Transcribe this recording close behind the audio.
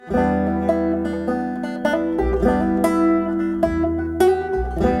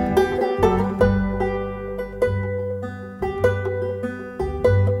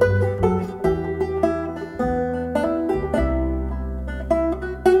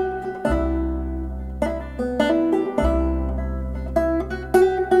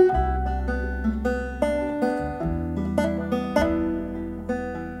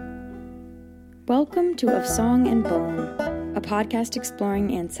to Of Song and Bone, a podcast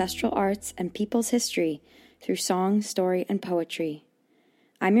exploring ancestral arts and people's history through song, story, and poetry.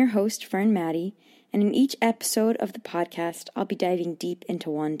 I'm your host, Fern Maddie, and in each episode of the podcast, I'll be diving deep into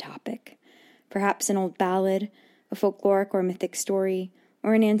one topic. Perhaps an old ballad, a folkloric or mythic story,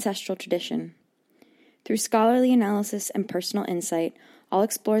 or an ancestral tradition. Through scholarly analysis and personal insight, I'll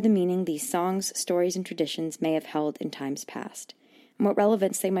explore the meaning these songs, stories, and traditions may have held in times past, and what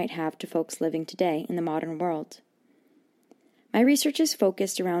relevance they might have to folks living today in the modern world. My research is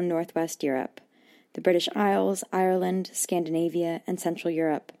focused around Northwest Europe, the British Isles, Ireland, Scandinavia, and Central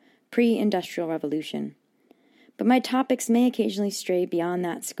Europe, pre-Industrial Revolution. But my topics may occasionally stray beyond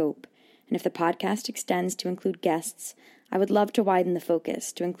that scope, and if the podcast extends to include guests, I would love to widen the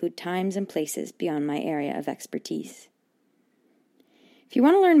focus to include times and places beyond my area of expertise. If you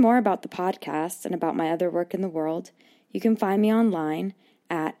want to learn more about the podcast and about my other work in the world, you can find me online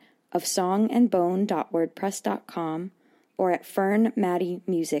at ofsongandbone.wordpress.com or at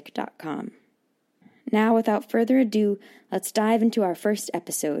fernmaddiemusic.com. Now, without further ado, let's dive into our first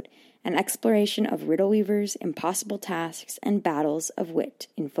episode, an exploration of riddle weavers, impossible tasks, and battles of wit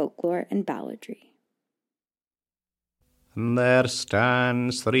in folklore and balladry. There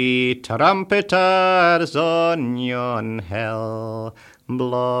stands 3 trumpeters on yon hill.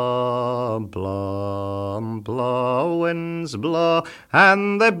 Blaw, blaw, blaw, winds blow,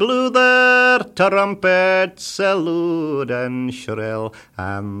 and they blew their trumpets loud and shrill,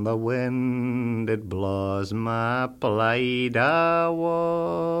 and the wind it blows my plaid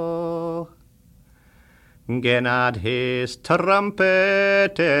awa. Gennad his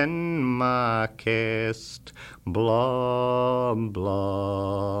trumpet in my kist. Blow,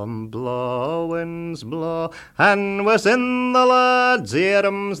 blow, blow, winds blow, and was in the lad's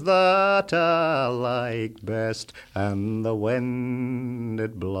arms that I like best, and the wind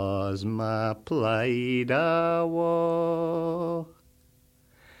it blows my plaid awa.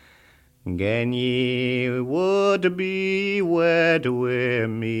 Gin ye would be wed wi'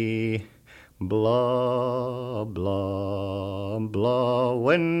 me, blow, blow, blow,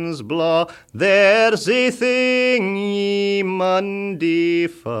 winds blow, there's a thing ye mun do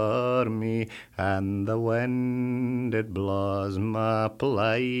for me, and the wind it blows my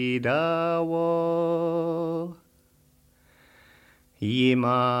plaid awa. Ye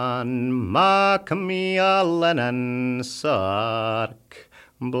mun mak me a linen sark,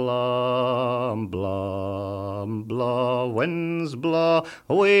 blow, blow, blow, winds blow,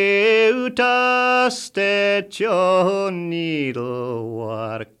 without a stitch o'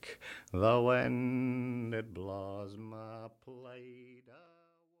 needlework, the wind it blows my plaid.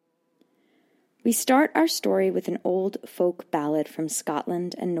 We start our story with an old folk ballad from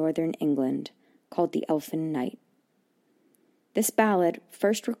Scotland and northern England called The Elfin Knight. This ballad,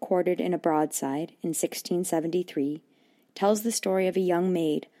 first recorded in a broadside in 1673, tells the story of a young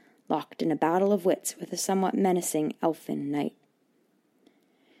maid locked in a battle of wits with a somewhat menacing elfin knight.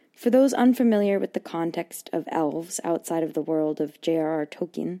 For those unfamiliar with the context of elves outside of the world of J.R.R.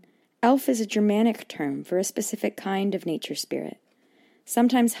 Tolkien, elf is a Germanic term for a specific kind of nature spirit,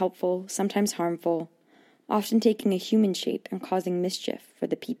 sometimes helpful, sometimes harmful, often taking a human shape and causing mischief for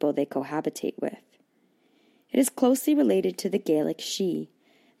the people they cohabitate with. It is closely related to the Gaelic Sidhe,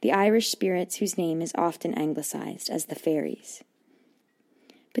 the Irish spirits whose name is often anglicized as the fairies.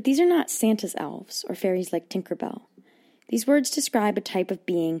 But these are not Santa's elves or fairies like Tinkerbell. These words describe a type of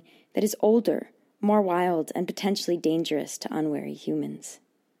being that is older, more wild, and potentially dangerous to unwary humans.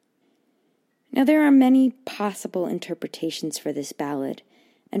 Now, there are many possible interpretations for this ballad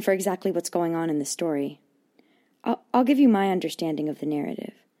and for exactly what's going on in the story. I'll give you my understanding of the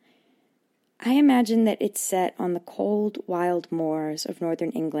narrative. I imagine that it's set on the cold, wild moors of northern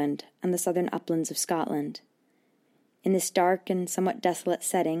England and the southern uplands of Scotland. In this dark and somewhat desolate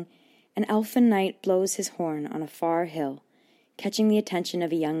setting, an elfin knight blows his horn on a far hill, catching the attention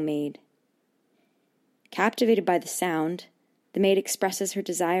of a young maid. Captivated by the sound, the maid expresses her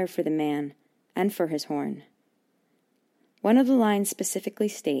desire for the man and for his horn. One of the lines specifically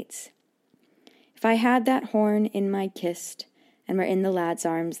states, "If I had that horn in my kist, and were in the lad's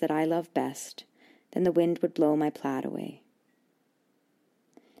arms that I love best, then the wind would blow my plaid away."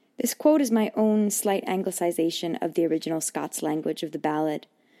 This quote is my own slight anglicization of the original Scots language of the ballad,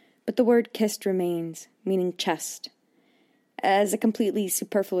 but the word kist remains, meaning chest. As a completely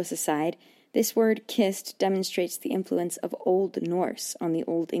superfluous aside, this word kist demonstrates the influence of Old Norse on the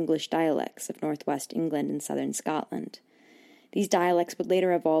Old English dialects of northwest England and southern Scotland. These dialects would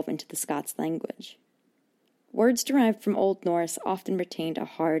later evolve into the Scots language. Words derived from Old Norse often retained a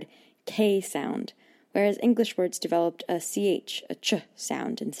hard K sound, whereas English words developed a CH, a ch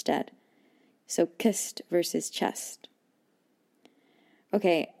sound instead. so kissed versus chest.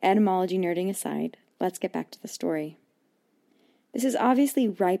 Okay, etymology nerding aside, let's get back to the story. This is obviously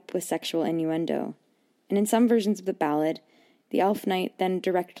ripe with sexual innuendo, and in some versions of the ballad, the elf knight then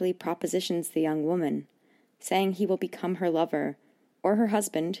directly propositions the young woman, saying he will become her lover or her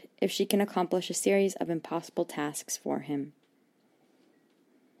husband if she can accomplish a series of impossible tasks for him.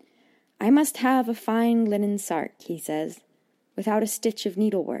 I must have a fine linen sark, he says, without a stitch of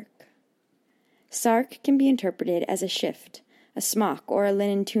needlework. Sark can be interpreted as a shift, a smock, or a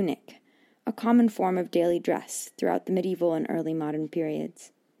linen tunic, a common form of daily dress throughout the medieval and early modern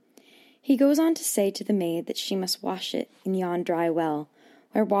periods. He goes on to say to the maid that she must wash it in yon dry well,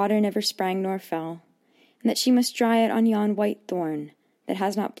 where water never sprang nor fell, and that she must dry it on yon white thorn that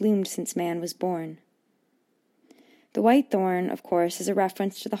has not bloomed since man was born. The white thorn, of course, is a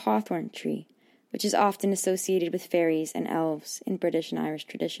reference to the hawthorn tree, which is often associated with fairies and elves in British and Irish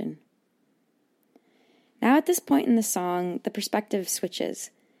tradition. Now at this point in the song, the perspective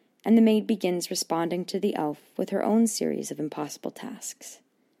switches, and the maid begins responding to the elf with her own series of impossible tasks.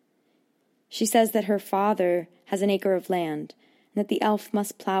 She says that her father has an acre of land, and that the elf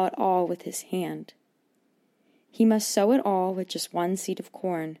must plow it all with his hand. He must sow it all with just one seed of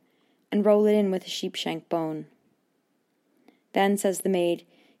corn, and roll it in with a sheepshank bone. Then, says the maid,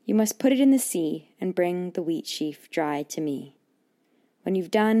 you must put it in the sea, and bring the wheat sheaf dry to me. When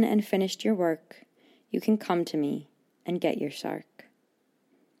you've done and finished your work, you can come to me and get your sark.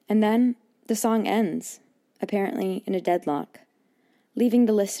 And then the song ends, apparently in a deadlock, leaving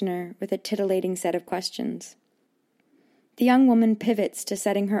the listener with a titillating set of questions. The young woman pivots to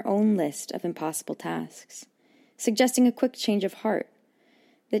setting her own list of impossible tasks, suggesting a quick change of heart,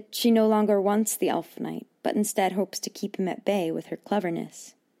 that she no longer wants the elf knight, but instead hopes to keep him at bay with her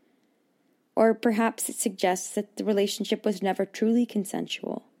cleverness. Or perhaps it suggests that the relationship was never truly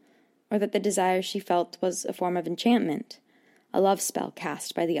consensual, or that the desire she felt was a form of enchantment, a love spell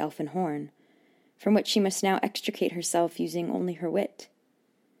cast by the elfin horn, from which she must now extricate herself using only her wit.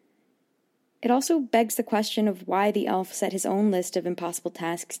 It also begs the question of why the elf set his own list of impossible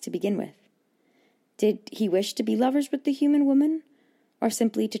tasks to begin with. Did he wish to be lovers with the human woman, or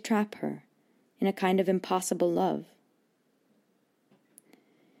simply to trap her in a kind of impossible love?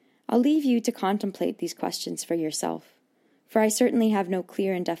 I'll leave you to contemplate these questions for yourself, for I certainly have no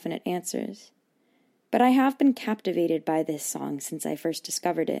clear and definite answers. But I have been captivated by this song since I first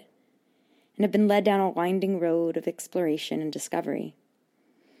discovered it, and have been led down a winding road of exploration and discovery.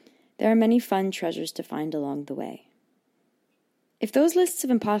 There are many fun treasures to find along the way. If those lists of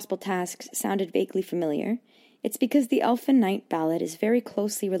impossible tasks sounded vaguely familiar, it's because the Elfin Knight ballad is very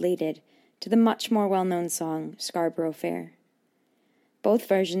closely related to the much more well-known song Scarborough Fair. Both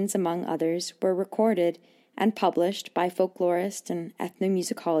versions, among others, were recorded and published by folklorist and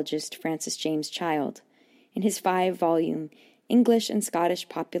ethnomusicologist Francis James Child in his 5-volume English and Scottish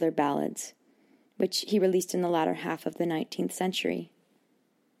Popular Ballads, which he released in the latter half of the 19th century.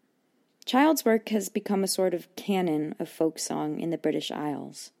 Child's work has become a sort of canon of folk song in the British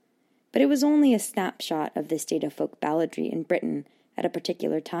Isles, but it was only a snapshot of the state of folk balladry in Britain at a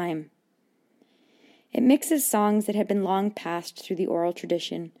particular time. It mixes songs that had been long passed through the oral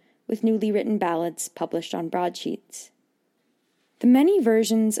tradition with newly written ballads published on broadsheets. The many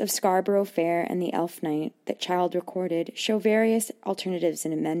versions of Scarborough Fair and the Elf Knight that Child recorded show various alternatives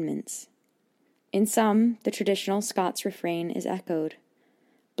and amendments. In some, the traditional Scots refrain is echoed.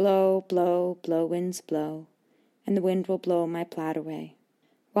 Blow, blow, blow, winds, blow, and the wind will blow my plaid away.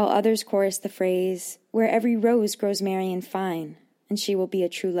 While others chorus the phrase, where every rose grows merry and fine, and she will be a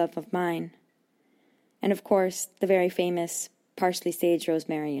true love of mine. And of course, the very famous parsley, sage,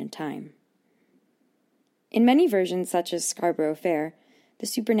 rosemary, and thyme. In many versions, such as Scarborough Fair, the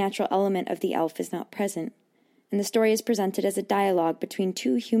supernatural element of the elf is not present, and the story is presented as a dialogue between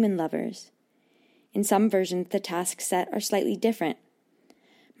two human lovers. In some versions, the tasks set are slightly different.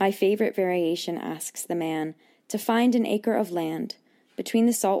 My favorite variation asks the man to find an acre of land between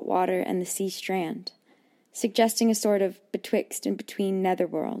the salt water and the sea strand, suggesting a sort of betwixt and between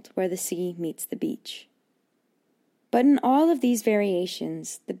netherworld where the sea meets the beach. But in all of these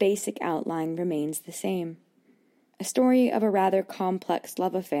variations, the basic outline remains the same. A story of a rather complex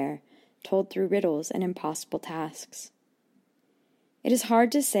love affair told through riddles and impossible tasks. It is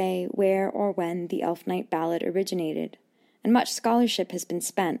hard to say where or when the Elf Knight ballad originated, and much scholarship has been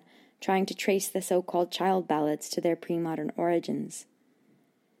spent trying to trace the so-called child ballads to their pre-modern origins.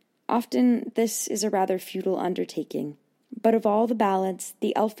 Often this is a rather futile undertaking, but of all the ballads,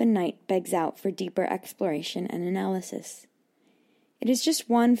 the Elfin Knight begs out for deeper exploration and analysis. It is just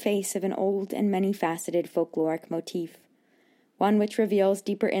one face of an old and many-faceted folkloric motif, one which reveals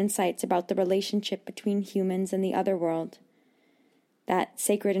deeper insights about the relationship between humans and the other world, that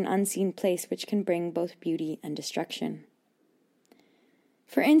sacred and unseen place which can bring both beauty and destruction.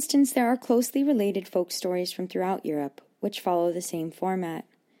 For instance, there are closely related folk stories from throughout Europe which follow the same format.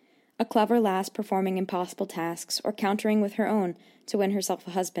 A clever lass performing impossible tasks or countering with her own to win herself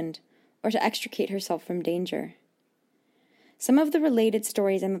a husband or to extricate herself from danger. Some of the related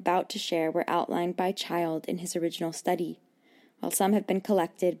stories I'm about to share were outlined by Child in his original study, while some have been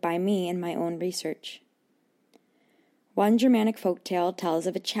collected by me in my own research. One Germanic folktale tells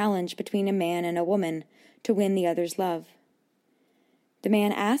of a challenge between a man and a woman to win the other's love. The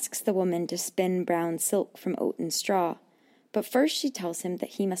man asks the woman to spin brown silk from oaten straw, but first she tells him that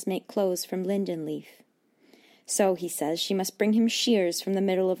he must make clothes from linden leaf. So, he says, she must bring him shears from the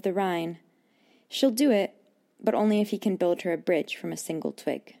middle of the Rhine. She'll do it, but only if he can build her a bridge from a single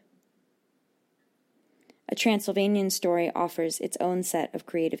twig. A Transylvanian story offers its own set of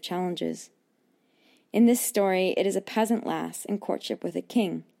creative challenges. In this story, it is a peasant lass in courtship with a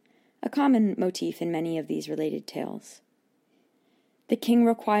king, a common motif in many of these related tales. The king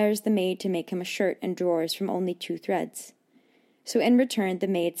requires the maid to make him a shirt and drawers from only 2 threads. So in return, the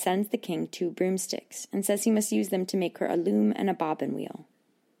maid sends the king 2 broomsticks and says he must use them to make her a loom and a bobbin wheel.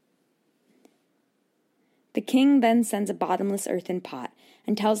 The king then sends a bottomless earthen pot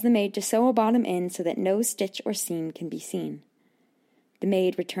and tells the maid to sew a bottom in so that no stitch or seam can be seen. The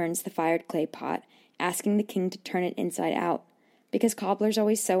maid returns the fired clay pot, asking the king to turn it inside out, because cobblers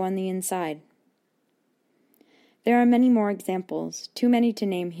always sew on the inside. There are many more examples, too many to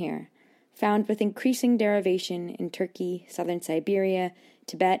name here, found with increasing derivation in Turkey, southern Siberia,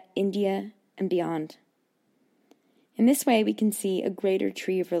 Tibet, India, and beyond. In this way, we can see a greater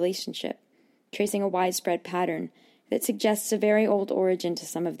tree of relationship, tracing a widespread pattern that suggests a very old origin to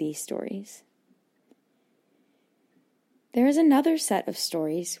some of these stories. There is another set of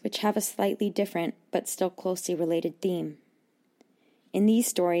stories which have a slightly different but still closely related theme. In these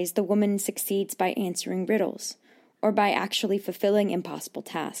stories, the woman succeeds by answering riddles, or by actually fulfilling impossible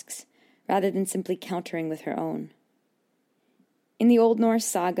tasks, rather than simply countering with her own. In the Old Norse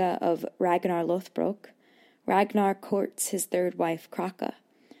saga of Ragnar Lothbrok, Ragnar courts his 3rd wife, Kraka,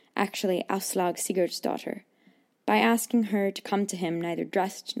 actually Aslaug Sigurdsdottir, by asking her to come to him neither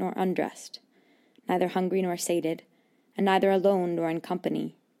dressed nor undressed, neither hungry nor sated, and neither alone nor in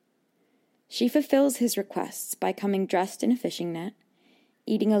company. She fulfills his requests by coming dressed in a fishing net,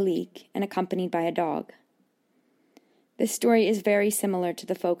 eating a leek, and accompanied by a dog. This story is very similar to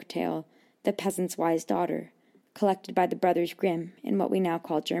the folk tale, The Peasant's Wise Daughter, collected by the Brothers Grimm in what we now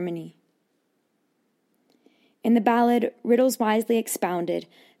call Germany. In the ballad, Riddles Wisely Expounded,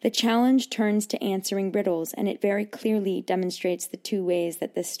 the challenge turns to answering riddles, and it very clearly demonstrates the 2 ways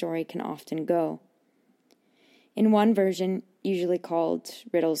that this story can often go. In one version, usually called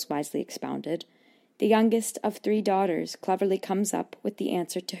Riddles Wisely Expounded, the youngest of 3 daughters cleverly comes up with the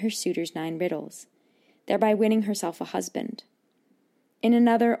answer to her suitor's 9 riddles, thereby winning herself a husband. In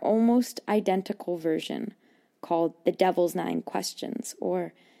another almost identical version, called The Devil's 9 Questions,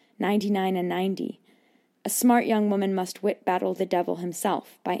 or 99 and 90, a smart young woman must wit-battle the devil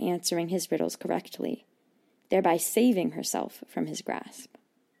himself by answering his riddles correctly, thereby saving herself from his grasp.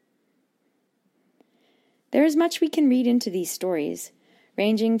 There is much we can read into these stories,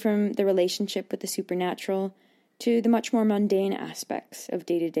 ranging from the relationship with the supernatural to the much more mundane aspects of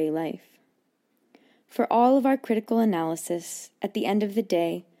day-to-day life. For all of our critical analysis, at the end of the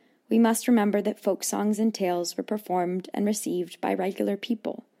day, we must remember that folk songs and tales were performed and received by regular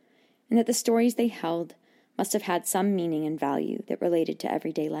people, and that the stories they held must have had some meaning and value that related to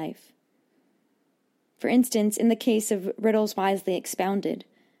everyday life. For instance, in the case of Riddles Wisely Expounded,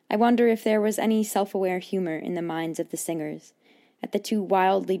 I wonder if there was any self-aware humor in the minds of the singers at the 2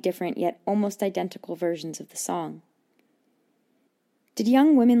 wildly different yet almost identical versions of the song. Did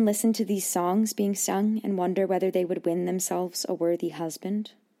young women listen to these songs being sung and wonder whether they would win themselves a worthy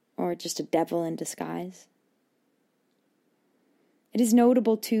husband, or just a devil in disguise? It is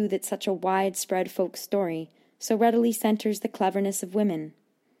notable, too, that such a widespread folk story so readily centers the cleverness of women,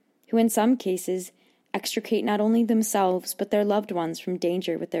 who in some cases extricate not only themselves but their loved ones from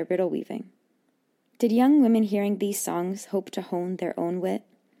danger with their riddle weaving. Did young women hearing these songs hope to hone their own wit,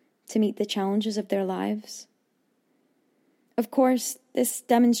 to meet the challenges of their lives? Of course, this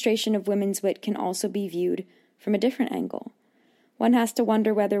demonstration of women's wit can also be viewed from a different angle. One has to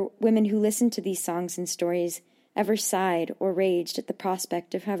wonder whether women who listened to these songs and stories ever sighed or raged at the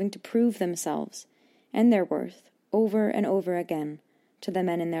prospect of having to prove themselves and their worth over and over again to the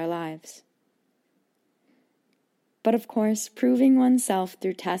men in their lives. But of course, proving oneself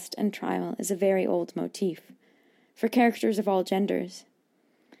through test and trial is a very old motif, for characters of all genders.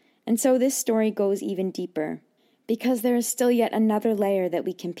 And so this story goes even deeper, because there is still yet another layer that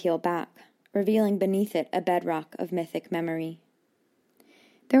we can peel back, revealing beneath it a bedrock of mythic memory.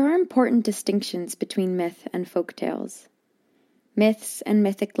 There are important distinctions between myth and folk tales. Myths and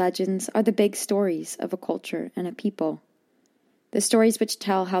mythic legends are the big stories of a culture and a people. The stories which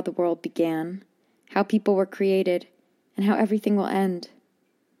tell how the world began, how people were created, and how everything will end.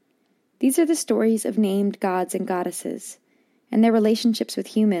 These are the stories of named gods and goddesses, and their relationships with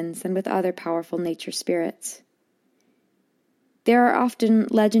humans and with other powerful nature spirits. There are often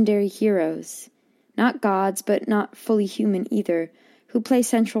legendary heroes, not gods but not fully human either, who play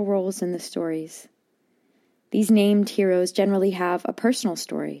central roles in the stories. These named heroes generally have a personal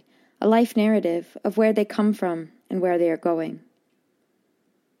story, a life narrative of where they come from and where they are going.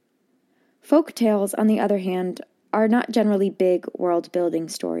 Folk tales, on the other hand, are not generally big world-building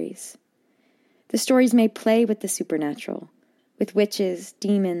stories. The stories may play with the supernatural, with witches,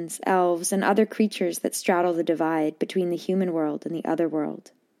 demons, elves, and other creatures that straddle the divide between the human world and the other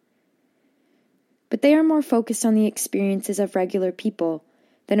world. But they are more focused on the experiences of regular people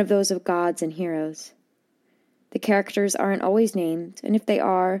than of those of gods and heroes. The characters aren't always named, and if they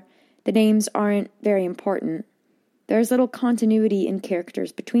are, the names aren't very important. There is little continuity in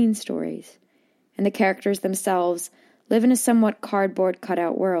characters between stories, and the characters themselves live in a somewhat cardboard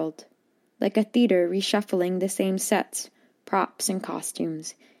cutout world, like a theater reshuffling the same sets, props, and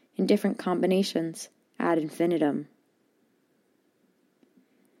costumes in different combinations ad infinitum.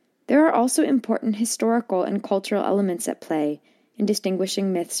 There are also important historical and cultural elements at play in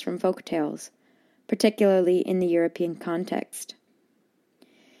distinguishing myths from folk tales, particularly in the European context.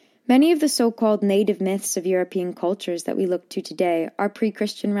 Many of the so-called native myths of European cultures that we look to today are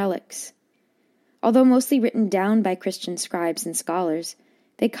pre-Christian relics. Although mostly written down by Christian scribes and scholars,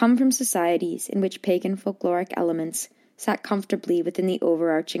 they come from societies in which pagan folkloric elements sat comfortably within the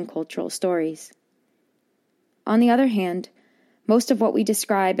overarching cultural stories. On the other hand, most of what we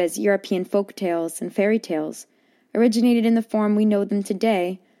describe as European folk tales and fairy tales originated in the form we know them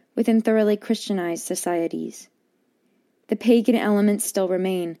today within thoroughly Christianized societies. The pagan elements still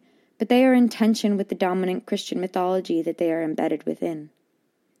remain, but they are in tension with the dominant Christian mythology that they are embedded within.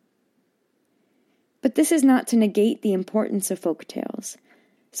 But this is not to negate the importance of folk tales.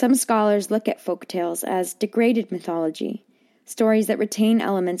 Some scholars look at folk tales as degraded mythology, stories that retain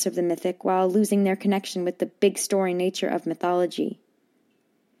elements of the mythic while losing their connection with the big story nature of mythology.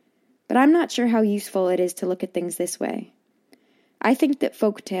 But I'm not sure how useful it is to look at things this way. I think that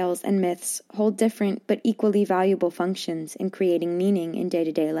folk tales and myths hold different but equally valuable functions in creating meaning in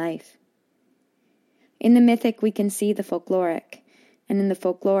day-to-day life. In the mythic we can see the folkloric, and in the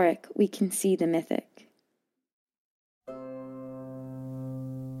folkloric we can see the mythic.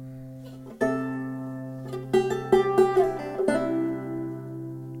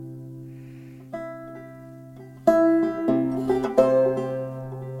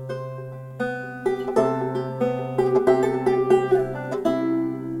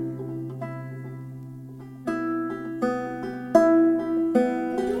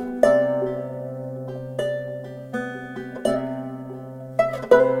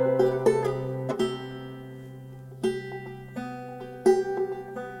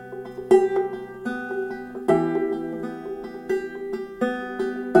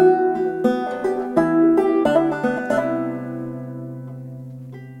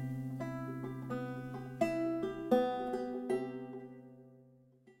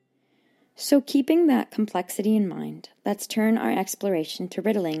 So keeping that complexity in mind, let's turn our exploration to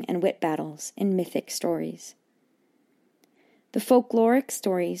riddling and wit battles in mythic stories. The folkloric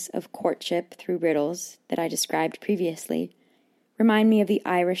stories of courtship through riddles that I described previously remind me of the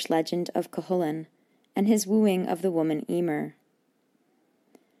Irish legend of Cuchulainn and his wooing of the woman Emer.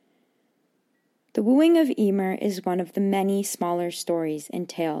 The wooing of Emer is one of the many smaller stories and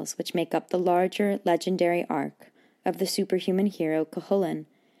tales which make up the larger legendary arc of the superhuman hero Cuchulainn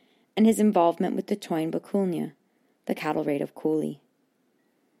and his involvement with the Táin Bó Cúailnge, the cattle raid of Cooley.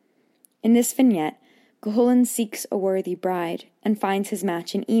 In this vignette, Cuchulainn seeks a worthy bride and finds his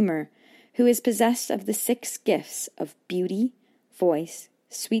match in Emer, who is possessed of the 6 gifts of beauty, voice,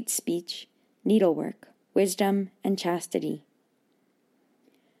 sweet speech, needlework, wisdom, and chastity.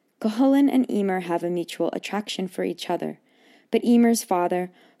 Cuchulainn and Emer have a mutual attraction for each other, but Emer's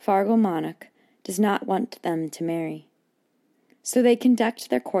father, Feargal Monach, does not want them to marry. So they conduct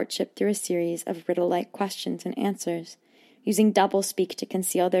their courtship through a series of riddle-like questions and answers, using doublespeak to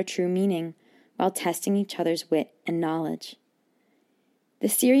conceal their true meaning, while testing each other's wit and knowledge. The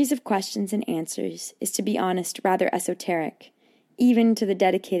series of questions and answers is, to be honest, rather esoteric, even to the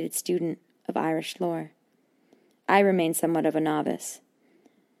dedicated student of Irish lore. I remain somewhat of a novice.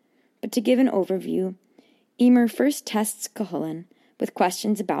 But to give an overview, Emer first tests Cuchulainn with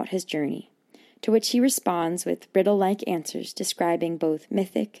questions about his journey, to which he responds with riddle-like answers describing both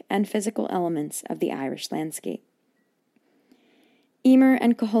mythic and physical elements of the Irish landscape. Emer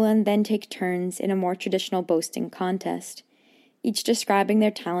and Cuchulainn then take turns in a more traditional boasting contest, each describing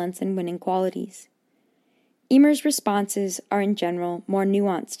their talents and winning qualities. Emer's responses are in general more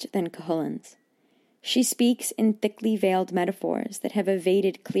nuanced than Cuchulainn's. She speaks in thickly veiled metaphors that have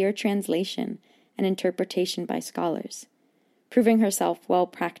evaded clear translation and interpretation by scholars, proving herself well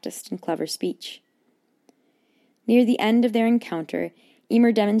practiced in clever speech. Near the end of their encounter,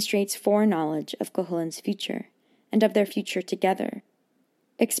 Emer demonstrates foreknowledge of Cuchulainn's future, and of their future together,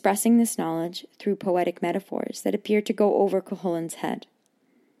 expressing this knowledge through poetic metaphors that appear to go over Cuchulainn's head.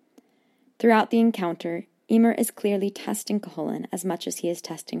 Throughout the encounter, Emer is clearly testing Cuchulainn as much as he is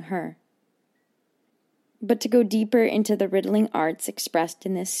testing her. But to go deeper into the riddling arts expressed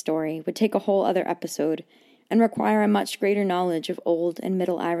in this story would take a whole other episode and require a much greater knowledge of Old and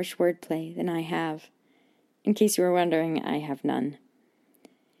Middle Irish wordplay than I have. In case you were wondering, I have none.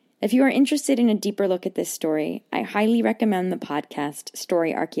 If you are interested in a deeper look at this story, I highly recommend the podcast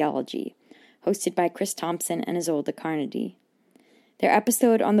Story Archaeology, hosted by Chris Thompson and Isolde Carnegie. Their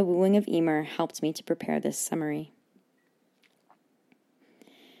episode on the wooing of Emer helped me to prepare this summary.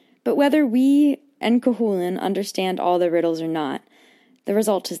 But whether we and Cuchulainn understand all the riddles or not, the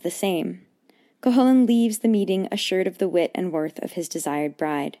result is the same. Cuchulainn leaves the meeting assured of the wit and worth of his desired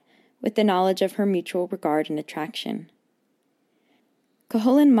bride, with the knowledge of her mutual regard and attraction.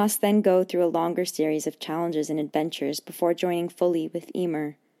 Cuchulainn must then go through a longer series of challenges and adventures before joining fully with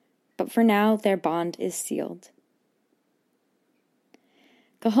Emer, but for now their bond is sealed.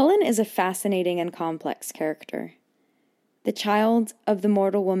 Cuchulainn is a fascinating and complex character. The child of the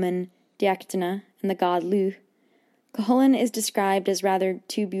mortal woman Diachtainna and the god Lugh, Cuchulainn is described as rather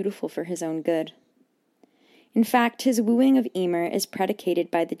too beautiful for his own good. In fact, his wooing of Emer is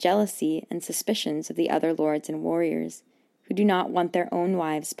predicated by the jealousy and suspicions of the other lords and warriors, who do not want their own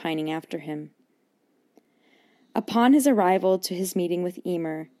wives pining after him. Upon his arrival to his meeting with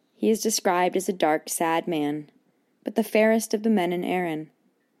Emer, he is described as a dark, sad man, but the fairest of the men in Erin.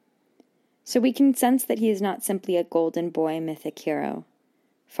 So we can sense that he is not simply a golden boy mythic hero.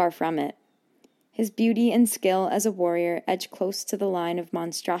 Far from it. His beauty and skill as a warrior edge close to the line of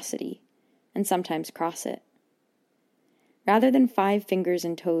monstrosity, and sometimes cross it. Rather than 5 fingers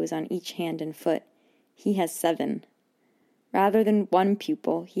and toes on each hand and foot, he has 7. Rather than 1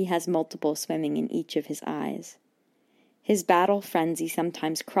 pupil, he has multiple swimming in each of his eyes. His battle frenzy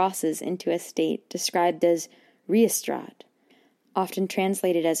sometimes crosses into a state described as rheostrad, often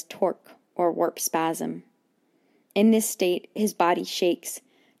translated as torque or warp spasm. In this state, his body shakes,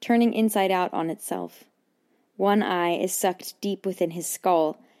 turning inside out on itself. One eye is sucked deep within his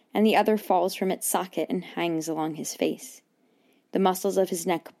skull, and the other falls from its socket and hangs along his face. The muscles of his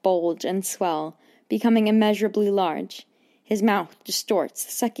neck bulge and swell, becoming immeasurably large. His mouth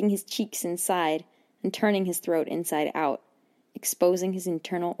distorts, sucking his cheeks inside and turning his throat inside out, exposing his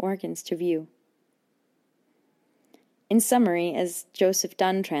internal organs to view. In summary, as Joseph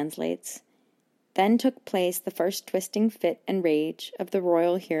Dunn translates, then took place the first twisting fit and rage of the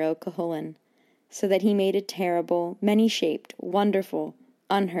royal hero Cuchulainn, so that he made a terrible, many-shaped, wonderful,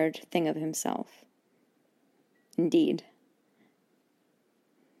 unheard thing of himself. Indeed.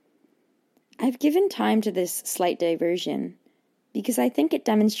 I've given time to this slight diversion because I think it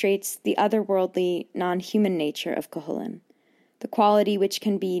demonstrates the otherworldly, non-human nature of Cuchulainn, the quality which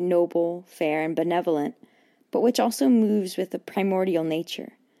can be noble, fair, and benevolent, but which also moves with a primordial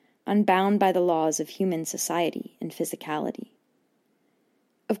nature, unbound by the laws of human society and physicality.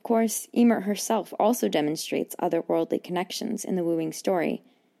 Of course, Emer herself also demonstrates otherworldly connections in the wooing story,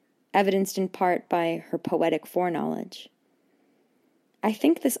 evidenced in part by her poetic foreknowledge. I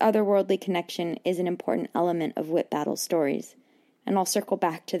think this otherworldly connection is an important element of wit battle stories, and I'll circle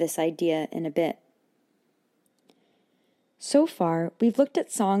back to this idea in a bit. So far, we've looked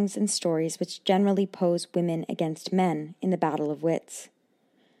at songs and stories which generally pose women against men in the battle of wits.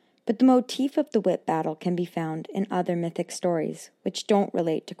 But the motif of the wit battle can be found in other mythic stories which don't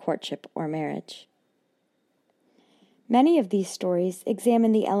relate to courtship or marriage. Many of these stories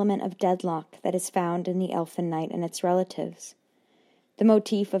examine the element of deadlock that is found in the elfin knight and its relatives, the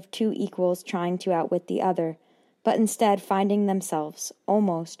motif of 2 equals trying to outwit the other, but instead finding themselves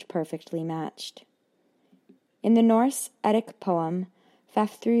almost perfectly matched. In the Norse Eddic poem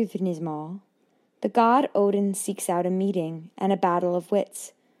Vafthrûdnismál, the god Odin seeks out a meeting and a battle of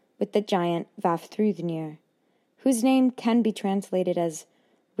wits with the giant Vafthrûdnir, whose name can be translated as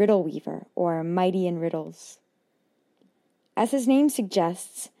riddle weaver or mighty in riddles. As his name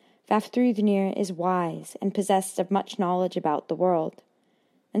suggests, Vafthrûdnir is wise and possessed of much knowledge about the world,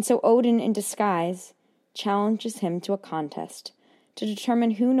 and so Odin, in disguise, challenges him to a contest to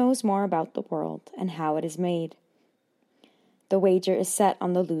determine who knows more about the world and how it is made. The wager is set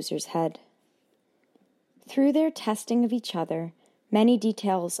on the loser's head. Through their testing of each other, many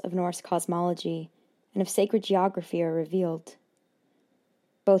details of Norse cosmology and of sacred geography are revealed.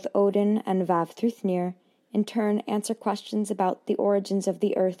 Both Odin and Vafthrûdnir in turn answer questions about the origins of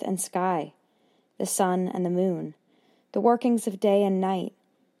the earth and sky, the sun and the moon, the workings of day and night,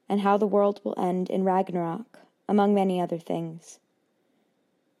 and how the world will end in Ragnarok, among many other things.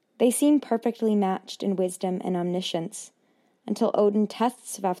 They seem perfectly matched in wisdom and omniscience, until Odin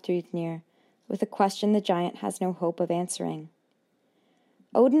tests Vafthrûdnir with a question the giant has no hope of answering.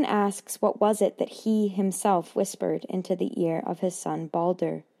 Odin asks what was it that he himself whispered into the ear of his son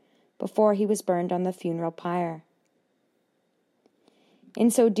Balder before he was burned on the funeral pyre.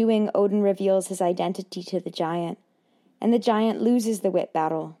 In so doing, Odin reveals his identity to the giant, and the giant loses the wit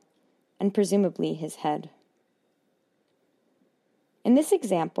battle, and presumably his head. In this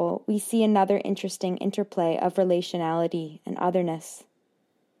example, we see another interesting interplay of relationality and otherness.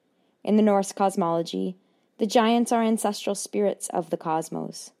 In the Norse cosmology, the giants are ancestral spirits of the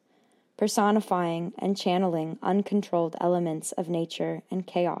cosmos, personifying and channeling uncontrolled elements of nature and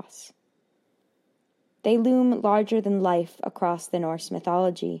chaos. They loom larger than life across the Norse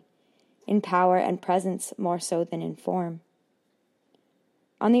mythology, in power and presence more so than in form.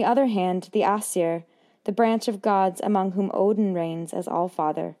 On the other hand, the Aesir, the branch of gods among whom Odin reigns as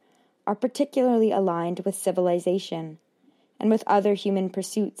Allfather, are particularly aligned with civilization and with other human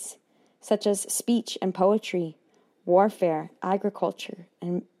pursuits, such as speech and poetry, warfare, agriculture,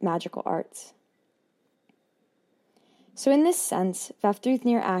 and magical arts. So in this sense,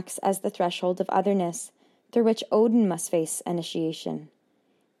 Vafthrûdnir acts as the threshold of otherness through which Odin must face initiation,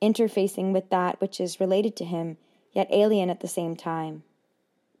 interfacing with that which is related to him, yet alien at the same time.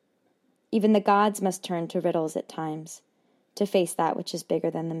 Even the gods must turn to riddles at times, to face that which is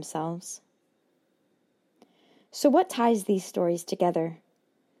bigger than themselves. So what ties these stories together?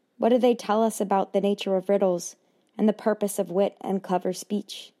 What do they tell us about the nature of riddles and the purpose of wit and clever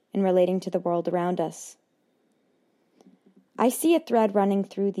speech in relating to the world around us? I see a thread running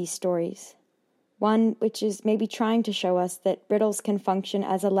through these stories, one which is maybe trying to show us that riddles can function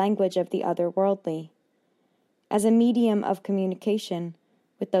as a language of the otherworldly, as a medium of communication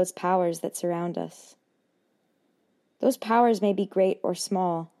with those powers that surround us. Those powers may be great or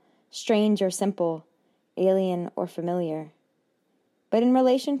small, strange or simple, alien or familiar. But in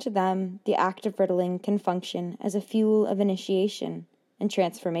relation to them, the act of riddling can function as a fuel of initiation and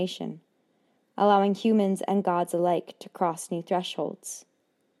transformation, allowing humans and gods alike to cross new thresholds.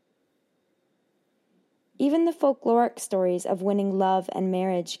 Even the folkloric stories of winning love and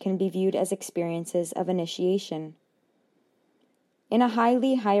marriage can be viewed as experiences of initiation. In a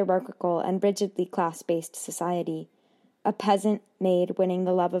highly hierarchical and rigidly class-based society, a peasant maid winning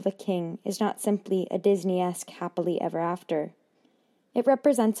the love of a king is not simply a Disney-esque happily ever after. It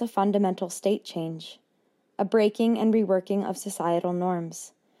represents a fundamental state change, a breaking and reworking of societal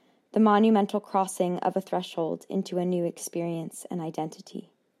norms, the monumental crossing of a threshold into a new experience and identity.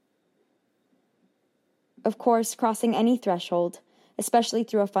 Of course, crossing any threshold, especially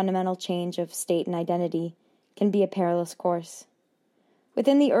through a fundamental change of state and identity, can be a perilous course.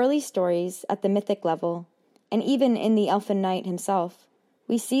 Within the early stories, at the mythic level, and even in the elfin knight himself,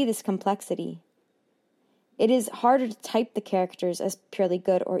 we see this complexity. It is harder to type the characters as purely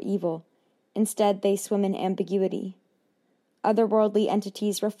good or evil. Instead, they swim in ambiguity. Otherworldly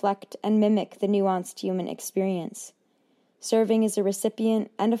entities reflect and mimic the nuanced human experience, serving as a recipient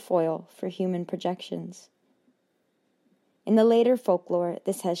and a foil for human projections. In the later folklore,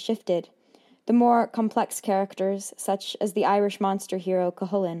 this has shifted. The more complex characters, such as the Irish monster hero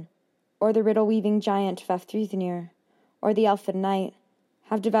Cuchulainn, or the riddle-weaving giant Vafthrûdnir, or the elfin knight,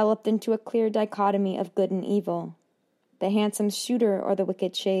 have developed into a clear dichotomy of good and evil, the handsome suitor or the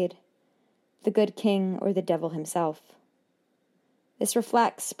wicked shade, the good king or the devil himself. This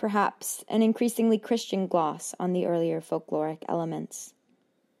reflects, perhaps, an increasingly Christian gloss on the earlier folkloric elements.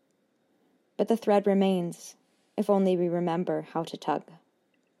 But the thread remains, if only we remember how to tug.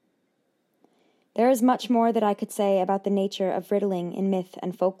 There is much more that I could say about the nature of riddling in myth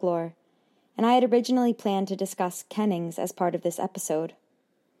and folklore, and I had originally planned to discuss kennings as part of this episode.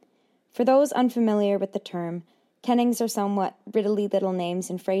 For those unfamiliar with the term, kennings are somewhat riddly little names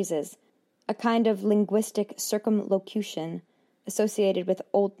and phrases, a kind of linguistic circumlocution associated with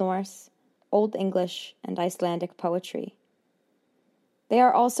Old Norse, Old English, and Icelandic poetry. They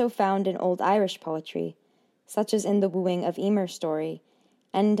are also found in Old Irish poetry, such as in the wooing of Emer's story,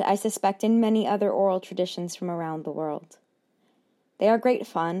 and I suspect in many other oral traditions from around the world. They are great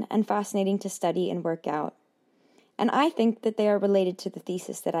fun and fascinating to study and work out, and I think that they are related to the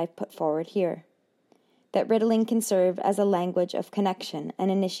thesis that I've put forward here, that riddling can serve as a language of connection and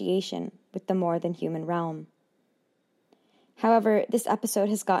initiation with the more than human realm. However, this episode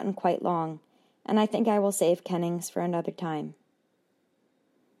has gotten quite long, and I think I will save kennings for another time.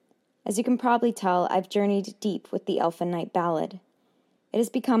 As you can probably tell, I've journeyed deep with the Elfin Night Ballad. It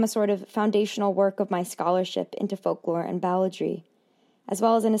has become a sort of foundational work of my scholarship into folklore and balladry, as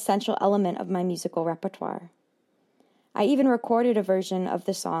well as an essential element of my musical repertoire. I even recorded a version of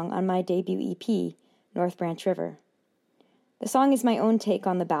the song on my debut EP, North Branch River. The song is my own take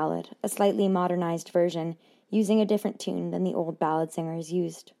on the ballad, a slightly modernized version, using a different tune than the old ballad singers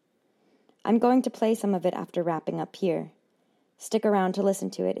used. I'm going to play some of it after wrapping up here. Stick around to listen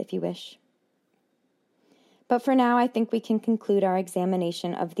to it if you wish. But for now, I think we can conclude our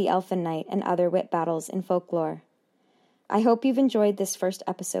examination of the Elfin Night and other wit battles in folklore. I hope you've enjoyed this first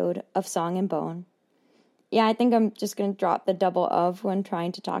episode of Song and Bone. Yeah, I think I'm just going to drop the double of when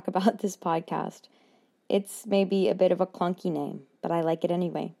trying to talk about this podcast. It's maybe a bit of a clunky name, but I like it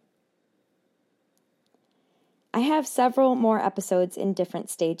anyway. I have several more episodes in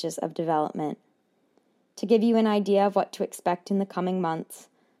different stages of development. To give you an idea of what to expect in the coming months,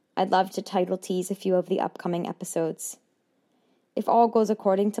 I'd love to title tease a few of the upcoming episodes. If all goes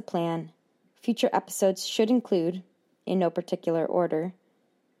according to plan, future episodes should include, in no particular order,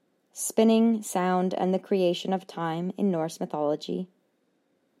 spinning, sound, and the creation of time in Norse mythology,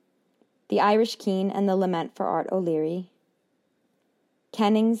 the Irish Keen and the Lament for Art O'Leary,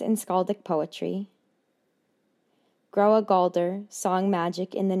 kennings in skaldic poetry, Groa Galder, song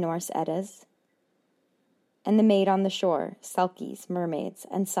magic in the Norse Eddas, and the Maid on the Shore, selkies, mermaids,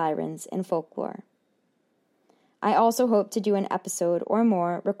 and sirens in folklore. I also hope to do an episode or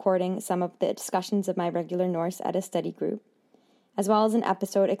more recording some of the discussions of my regular Norse Edda study group, as well as an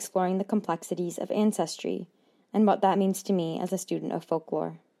episode exploring the complexities of ancestry and what that means to me as a student of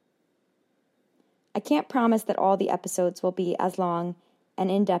folklore. I can't promise that all the episodes will be as long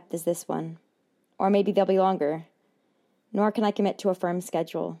and in-depth as this one, or maybe they'll be longer, nor can I commit to a firm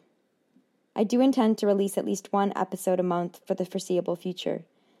schedule. I do intend to release at least one episode a month for the foreseeable future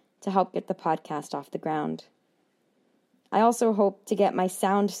to help get the podcast off the ground. I also hope to get my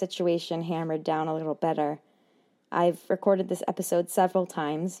sound situation hammered down a little better. I've recorded this episode several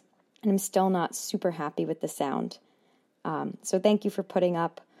times, and I'm still not super happy with the sound. So thank you for putting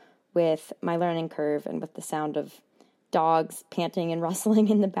up with my learning curve and with the sound of dogs panting and rustling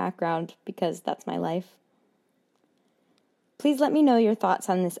in the background, because that's my life. Please let me know your thoughts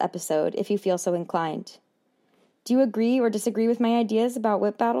on this episode if you feel so inclined. Do you agree or disagree with my ideas about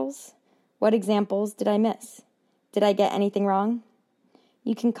whip battles? What examples did I miss? Did I get anything wrong?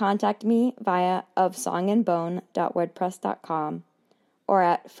 You can contact me via ofsongandbone.wordpress.com or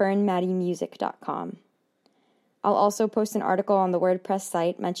at fernmaddymusic.com. I'll also post an article on the WordPress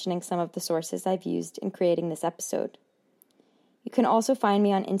site mentioning some of the sources I've used in creating this episode. You can also find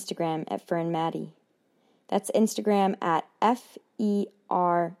me on Instagram at fernmaddy. That's Instagram at FERNMADDIE,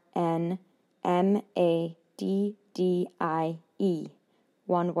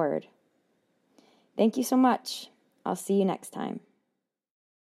 one word. Thank you so much. I'll see you next time.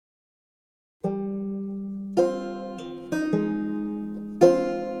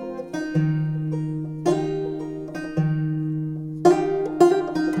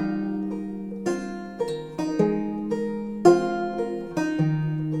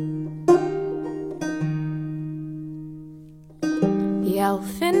 The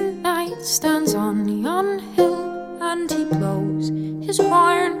elfin knight stands on yon hill, and he blows his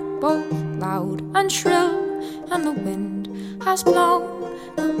horn both loud and shrill, and the wind has blown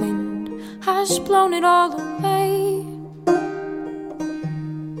it all away.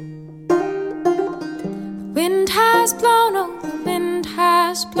 The wind has blown, oh, the wind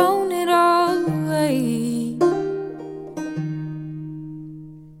has blown it all away.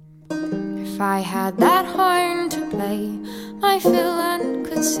 If I had that horn to play my fill and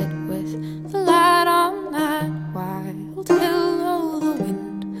could sit with the lad on that wild hill, oh, the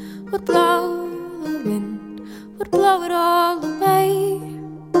wind would blow, the wind would blow it all away.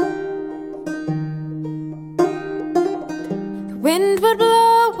 The wind would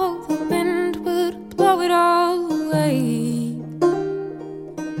blow, oh, the wind would blow it all away.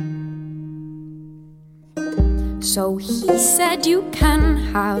 So he said, you can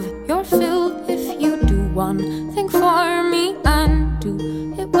have your fill if you do one thing for me and do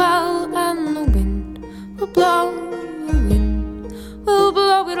it well, and the wind will blow, the wind will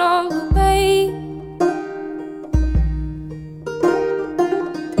blow it all away.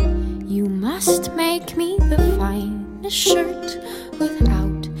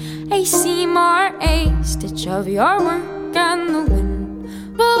 much of your work, and the wind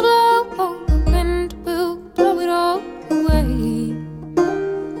will blow, the wind will blow it all away.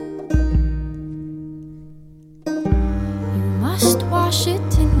 You must wash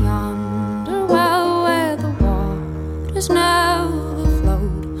it in yonder well where the waters never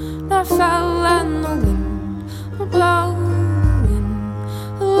flowed nor fell, and the wind will blow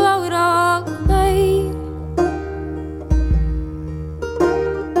it all away.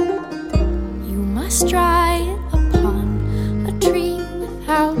 You must dry it upon a tree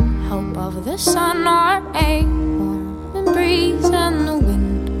without help of the sun or a warm breeze, and the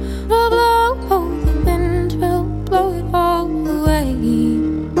wind will blow, the wind will blow it all away.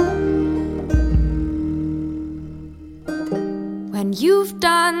 When you've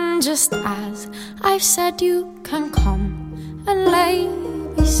done just as I've said, you can come and lay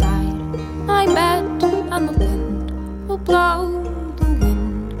beside my bed, and the wind will blow